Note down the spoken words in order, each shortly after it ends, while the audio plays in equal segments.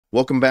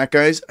Welcome back,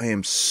 guys. I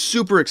am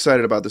super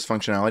excited about this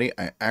functionality.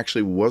 I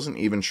actually wasn't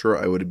even sure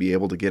I would be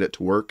able to get it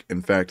to work.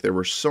 In fact, there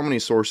were so many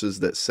sources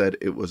that said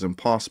it was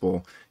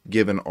impossible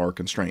given our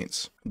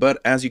constraints.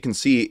 But as you can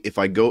see, if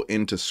I go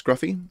into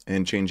Scruffy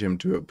and change him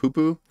to a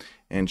poo-poo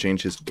and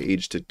change his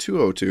age to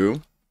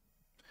 202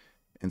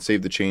 and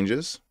save the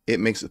changes, it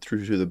makes it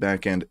through to the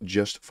back end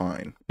just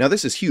fine. Now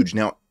this is huge.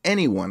 Now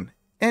anyone,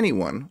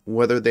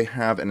 whether they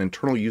have an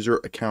internal user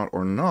account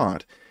or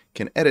not,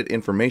 can edit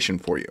information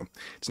for you.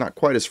 It's not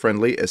quite as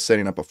friendly as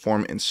setting up a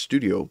form in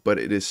Studio, but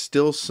it is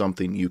still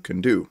something you can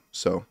do.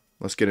 So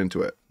let's get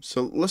into it.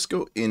 So let's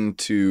go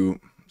into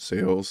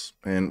Sales,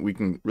 and we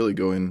can really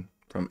go in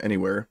from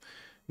anywhere.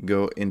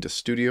 Go into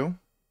Studio.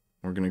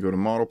 We're going to go to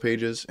Model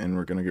Pages, and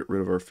we're going to get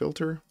rid of our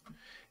filter.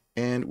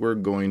 And we're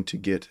going to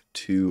get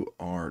to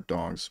our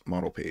dog's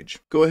model page.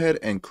 Go ahead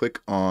and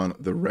click on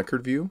the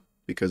record view,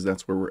 because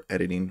that's where we're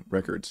editing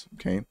records,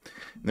 okay? And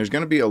there's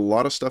going to be a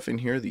lot of stuff in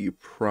here that you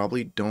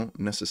probably don't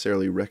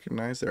necessarily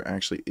recognize. There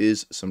actually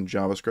is some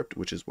JavaScript,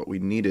 which is what we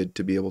needed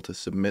to be able to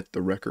submit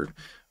the record,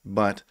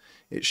 but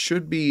it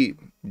should be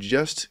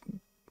just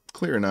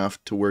clear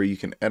enough to where you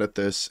can edit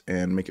this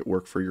and make it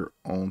work for your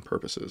own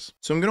purposes.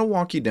 So I'm going to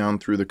walk you down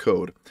through the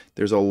code.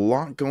 There's a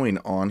lot going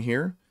on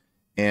here.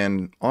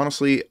 And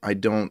honestly, I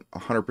don't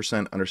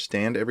 100%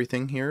 understand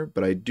everything here,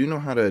 but I do know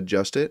how to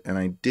adjust it, and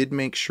I did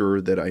make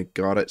sure that I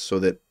got it so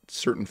that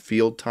certain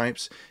field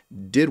types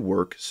did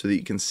work so that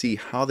you can see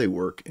how they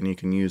work and you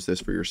can use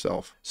this for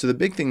yourself. So the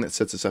big thing that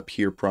sets us up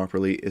here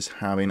properly is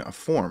having a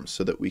form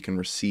so that we can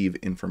receive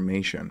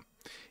information.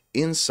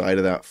 Inside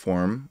of that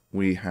form,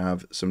 we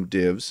have some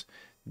divs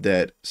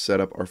that set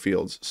up our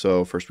fields.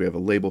 So first we have a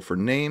label for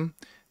name,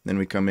 then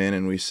we come in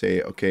and we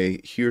say, okay,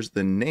 here's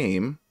the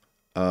name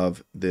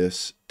of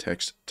this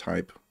text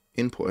type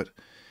input.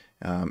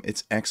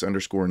 It's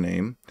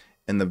x_name,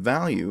 and the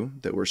value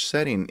that we're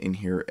setting in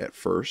here at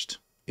first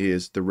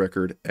is the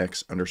record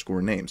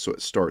x_name, so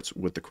it starts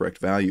with the correct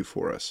value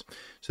for us.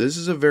 So this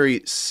is a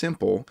very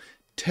simple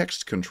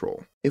text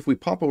control. If we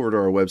pop over to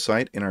our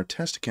website, in our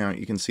test account,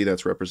 you can see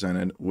that's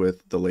represented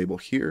with the label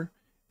here,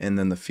 and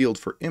then the field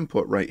for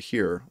input right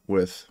here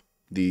with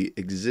the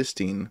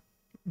existing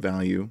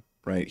value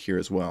right here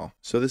as well.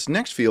 So this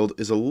next field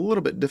is a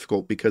little bit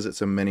difficult because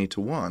it's a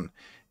many-to-one,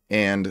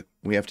 and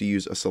we have to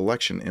use a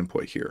selection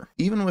input here.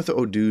 Even with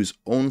Odoo's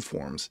own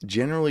forms,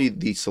 generally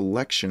the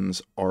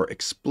selections are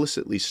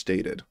explicitly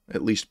stated,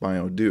 at least by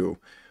Odoo.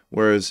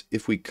 Whereas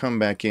if we come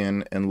back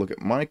in and look at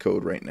my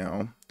code right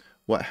now,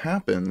 what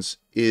happens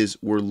is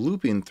we're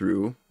looping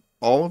through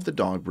all of the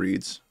dog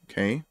breeds,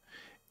 okay?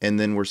 And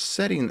then we're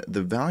setting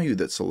the value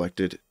that's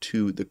selected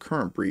to the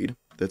current breed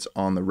that's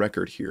on the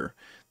record here.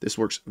 This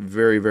works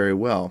very, very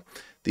well.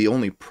 The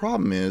only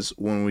problem is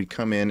when we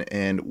come in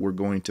and we're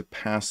going to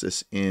pass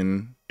this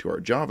in to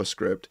our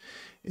JavaScript,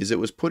 is it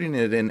was putting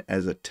it in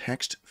as a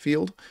text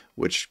field,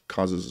 which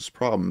causes us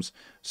problems.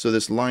 So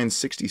this line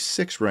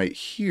 66 right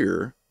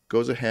here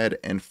goes ahead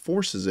and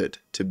forces it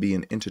to be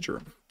an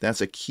integer.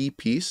 That's a key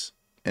piece,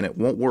 and it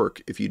won't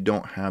work if you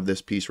don't have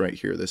this piece right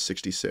here, this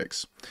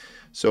 66.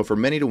 So for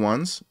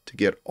many-to-ones, to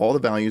get all the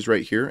values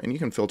right here, and you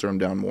can filter them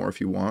down more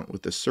if you want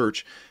with this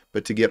search,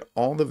 but to get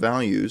all the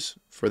values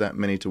for that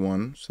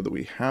many-to-one so that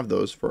we have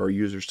those for our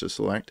users to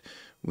select,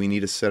 we need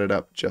to set it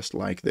up just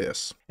like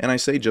this. And I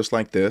say just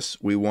like this,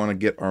 we want to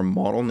get our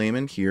model name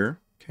in here,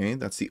 okay?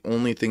 That's the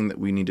only thing that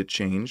we need to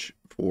change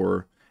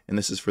for, and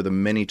this is for the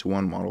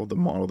many-to-one model, the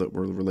model that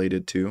we're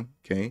related to,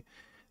 okay?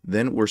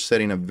 Then we're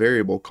setting a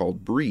variable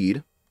called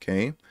breed,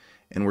 okay?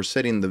 And we're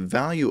setting the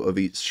value of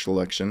each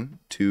selection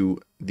to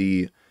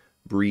the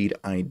breed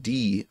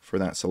ID for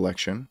that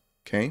selection,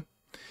 okay?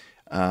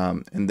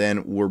 And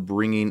then we're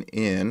bringing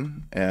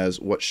in as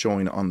what's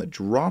showing on the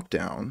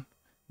drop-down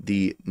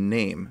the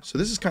name. So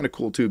this is kind of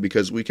cool too,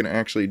 because we can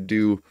actually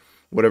do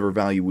whatever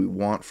value we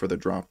want for the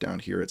drop-down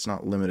here. It's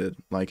not limited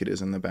like it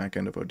is in the back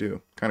end of Odoo.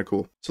 Kind of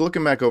cool. So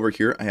looking back over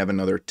here, I have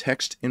another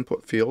text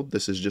input field.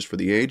 This is just for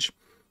the age.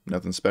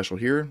 Nothing special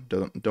here.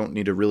 Don't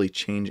need to really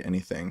change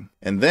anything.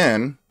 And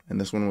then, and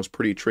this one was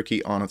pretty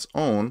tricky on its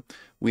own,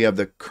 we have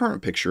the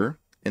current picture,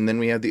 and then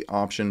we have the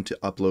option to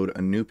upload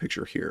a new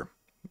picture here.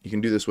 You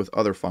can do this with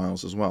other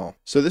files as well.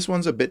 So this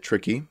one's a bit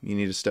tricky. You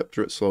need to step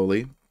through it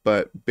slowly.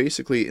 But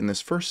basically in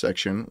this first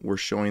section, we're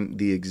showing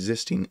the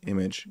existing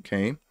image,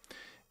 okay?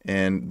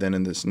 And then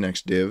in this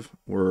next div,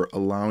 we're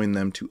allowing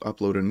them to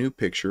upload a new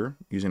picture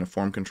using a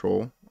form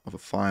control of a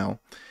file.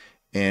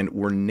 And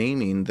we're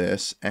naming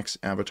this X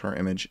avatar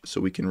image so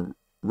we can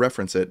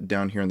reference it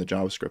down here in the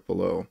JavaScript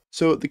below.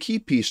 So the key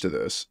piece to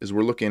this is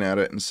we're looking at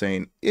it and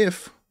saying,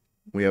 if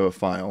we have a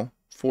file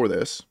for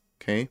this,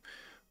 okay,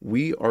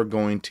 we are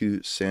going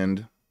to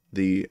send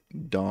the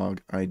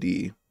dog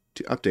ID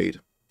to update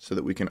so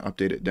that we can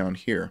update it down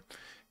here.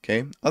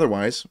 Okay,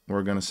 otherwise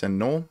we're going to send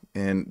null,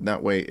 and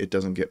that way it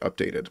doesn't get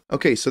updated.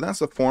 Okay, so that's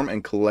the form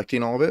and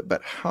collecting all of it,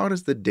 but how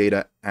does the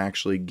data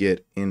actually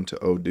get into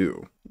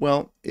Odoo?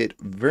 Well, it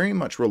very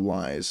much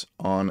relies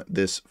on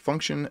this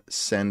function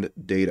send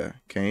data,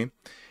 okay?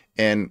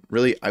 And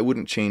really, I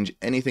wouldn't change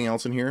anything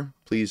else in here.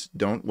 Please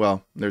don't.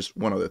 Well, there's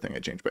one other thing I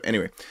changed, but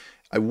anyway,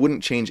 I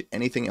wouldn't change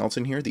anything else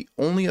in here. The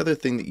only other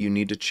thing that you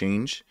need to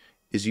change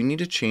is you need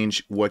to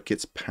change what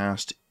gets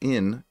passed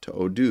in to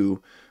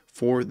Odoo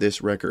for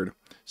this record.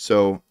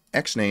 So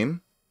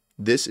xname,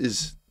 this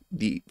is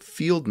the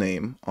field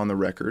name on the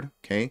record,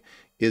 okay,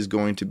 is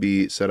going to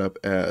be set up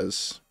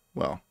as,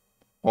 well,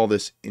 all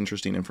this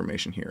interesting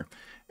information here.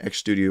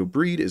 Xstudio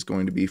breed is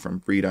going to be from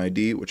breed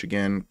ID, which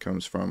again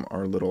comes from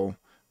our little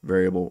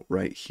variable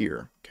right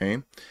here,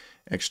 okay?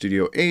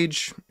 Xstudio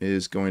age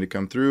is going to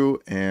come through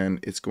and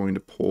it's going to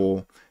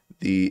pull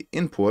the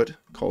input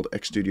called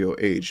Xstudio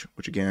age,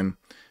 which again,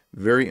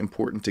 very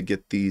important to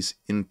get these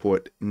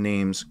input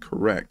names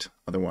correct.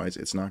 Otherwise,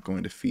 it's not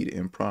going to feed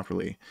in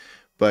properly.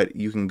 But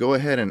you can go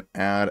ahead and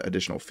add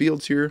additional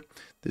fields here.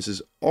 This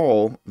is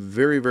all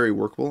very, very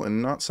workable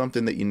and not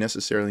something that you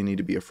necessarily need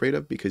to be afraid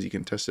of because you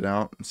can test it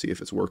out and see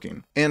if it's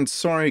working. And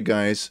sorry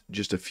guys,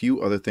 just a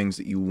few other things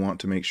that you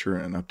want to make sure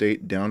and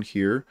update down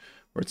here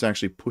where it's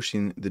actually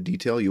pushing the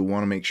detail. You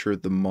want to make sure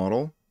the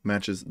model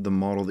matches the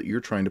model that you're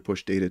trying to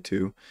push data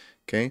to,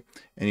 okay?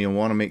 And you'll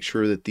want to make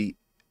sure that the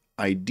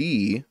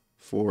ID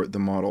for the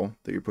model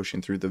that you're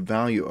pushing through, the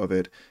value of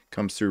it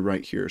comes through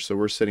right here. So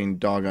we're setting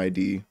dog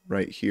ID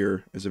right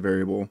here as a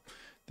variable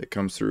that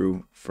comes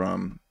through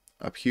from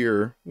up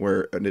here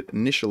where it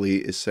initially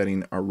is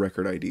setting our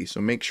record ID.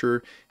 So make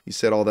sure you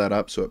set all that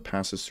up so it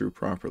passes through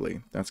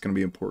properly. That's going to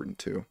be important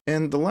too.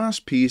 And the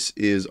last piece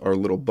is our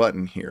little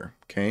button here,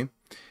 okay?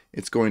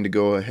 It's going to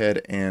go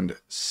ahead and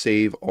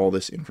save all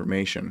this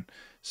information.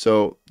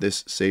 So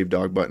this save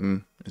dog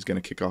button is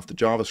going to kick off the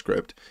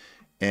JavaScript.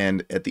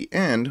 And at the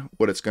end,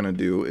 what it's going to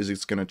do is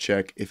it's going to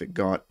check if it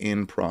got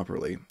in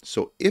properly.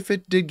 So if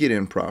it did get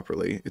in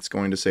properly, it's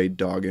going to say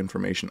dog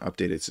information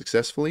updated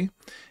successfully.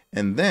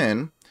 And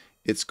then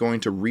it's going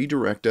to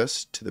redirect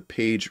us to the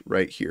page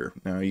right here.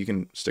 Now you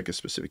can stick a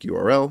specific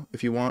URL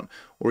if you want,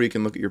 or you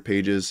can look at your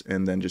pages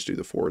and then just do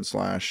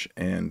the /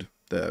 and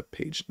the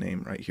page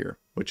name right here,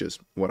 which is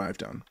what I've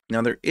done.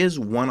 Now there is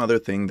one other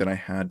thing that I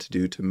had to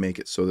do to make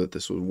it so that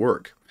this would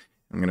work.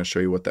 I'm going to show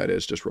you what that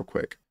is just real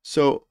quick.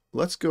 So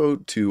let's go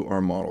to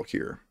our model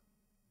here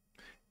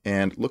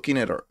and looking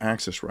at our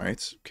access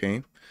rights,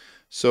 okay?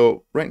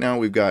 So right now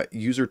we've got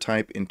user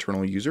type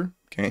internal user,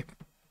 okay?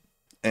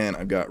 And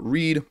I've got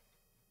read,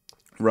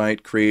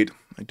 write, create.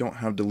 I don't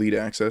have delete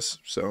access,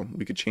 so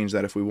we could change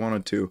that if we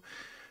wanted to.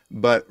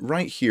 But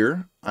right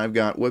here, I've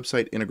got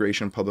website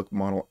integration public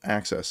model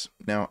access.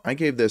 Now I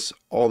gave this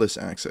all this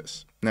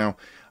access. Now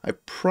I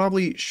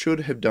probably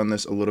should have done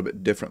this a little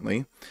bit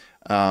differently.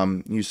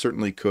 You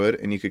certainly could,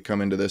 and you could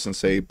come into this and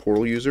say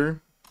portal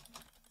user.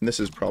 And this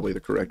is probably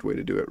the correct way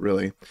to do it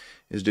really,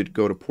 is to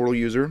go to portal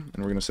user, and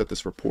we're going to set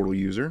this for portal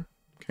user,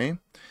 okay?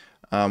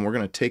 We're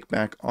going to take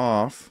back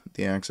off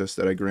the access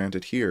that I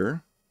granted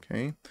here,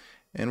 okay?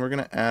 And we're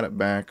going to add it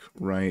back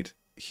right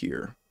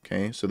here,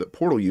 okay? So that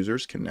portal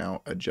users can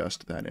now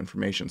adjust that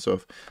information. So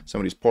if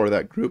somebody's part of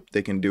that group,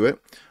 they can do it.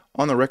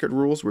 On the record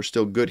rules, we're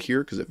still good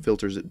here because it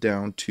filters it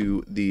down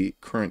to the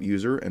current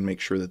user and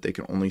makes sure that they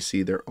can only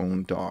see their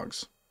own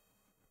dogs.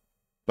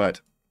 But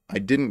I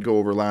didn't go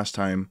over last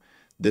time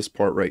this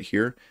part right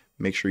here.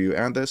 Make sure you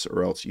add this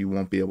or else you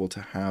won't be able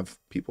to have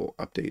people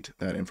update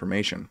that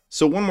information.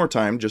 So one more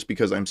time, just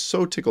because I'm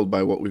so tickled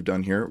by what we've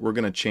done here, we're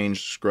going to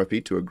change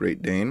Scruffy to a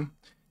Great Dane.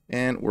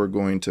 And we're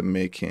going to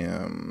make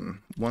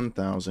him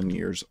 1,000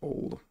 years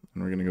old.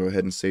 And we're going to go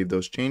ahead and save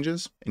those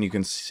changes. And you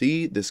can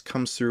see this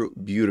comes through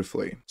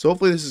beautifully. So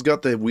hopefully this has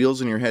got the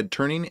wheels in your head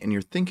turning and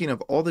you're thinking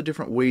of all the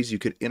different ways you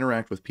could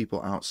interact with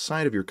people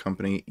outside of your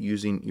company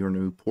using your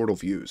new portal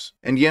views.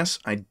 And yes,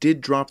 I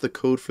did drop the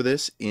code for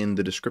this in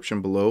the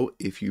description below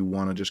if you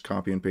want to just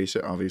copy and paste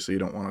it. Obviously, you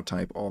don't want to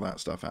type all that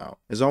stuff out.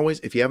 As always,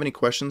 if you have any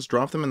questions,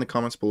 drop them in the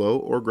comments below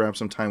or grab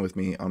some time with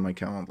me on my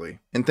Calendly.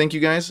 And thank you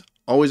guys.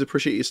 Always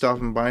appreciate you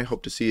stopping by.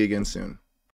 Hope to see you again soon.